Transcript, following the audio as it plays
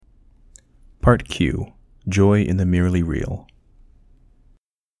Part Q. Joy in the Merely Real.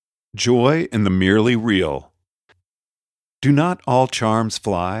 Joy in the merely real. Do not all charms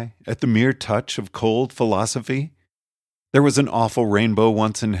fly at the mere touch of cold philosophy? There was an awful rainbow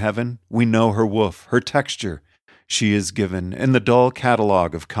once in heaven. We know her woof, her texture. She is given in the dull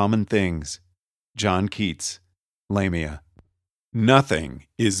catalogue of common things. John Keats, Lamia. Nothing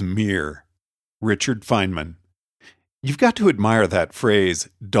is mere. Richard Feynman. You've got to admire that phrase,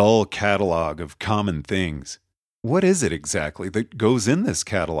 dull catalogue of common things. What is it exactly that goes in this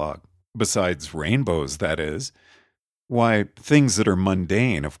catalog? Besides rainbows, that is. Why, things that are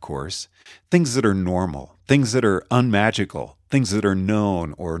mundane, of course. Things that are normal. Things that are unmagical. Things that are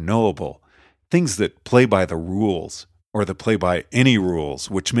known or knowable. Things that play by the rules, or that play by any rules,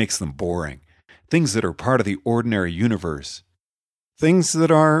 which makes them boring. Things that are part of the ordinary universe. Things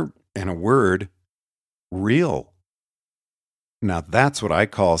that are, in a word, real. Now that's what I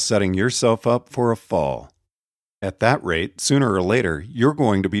call setting yourself up for a fall. At that rate, sooner or later, you're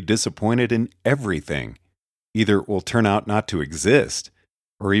going to be disappointed in everything. Either it will turn out not to exist,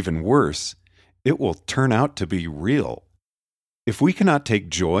 or even worse, it will turn out to be real. If we cannot take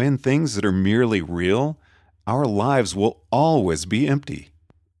joy in things that are merely real, our lives will always be empty.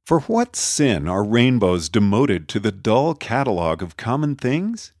 For what sin are rainbows demoted to the dull catalogue of common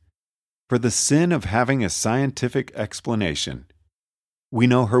things? For the sin of having a scientific explanation. We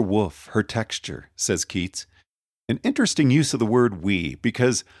know her woof, her texture, says Keats. An interesting use of the word we,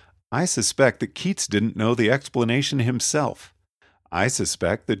 because I suspect that Keats didn't know the explanation himself. I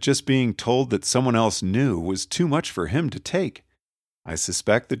suspect that just being told that someone else knew was too much for him to take. I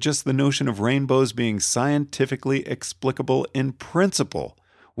suspect that just the notion of rainbows being scientifically explicable in principle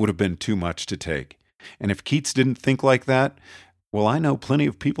would have been too much to take. And if Keats didn't think like that, well, I know plenty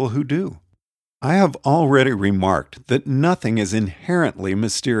of people who do. I have already remarked that nothing is inherently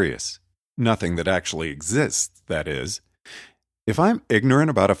mysterious. Nothing that actually exists, that is. If I'm ignorant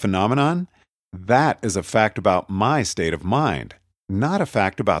about a phenomenon, that is a fact about my state of mind, not a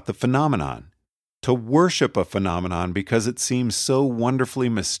fact about the phenomenon. To worship a phenomenon because it seems so wonderfully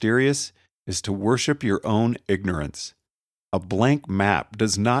mysterious is to worship your own ignorance. A blank map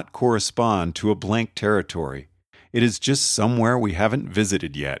does not correspond to a blank territory. It is just somewhere we haven't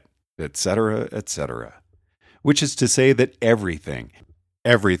visited yet, etc., etc. Which is to say that everything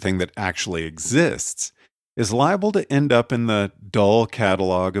that actually exists, is liable to end up in the dull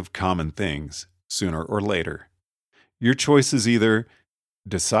catalogue of common things, sooner or later. Your choice is either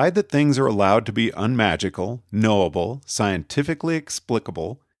decide that things are allowed to be unmagical, knowable, scientifically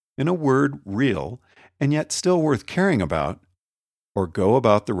explicable, in a word, real, and yet still worth caring about, or go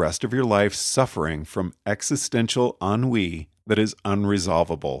about the rest of your life suffering from existential ennui that is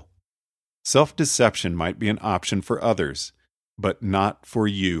unresolvable. Self-deception might be an option for others, but not for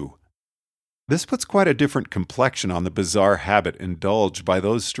you. This puts quite a different complexion on the bizarre habit indulged by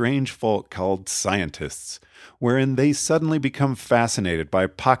those strange folk called scientists, wherein they suddenly become fascinated by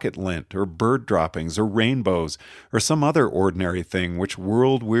pocket lint or bird droppings or rainbows or some other ordinary thing which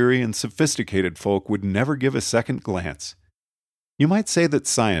world-weary and sophisticated folk would never give a second glance. You might say that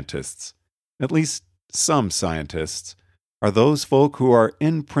scientists, at least some scientists, are those folk who are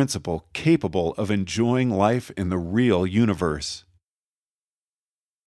in principle capable of enjoying life in the real universe.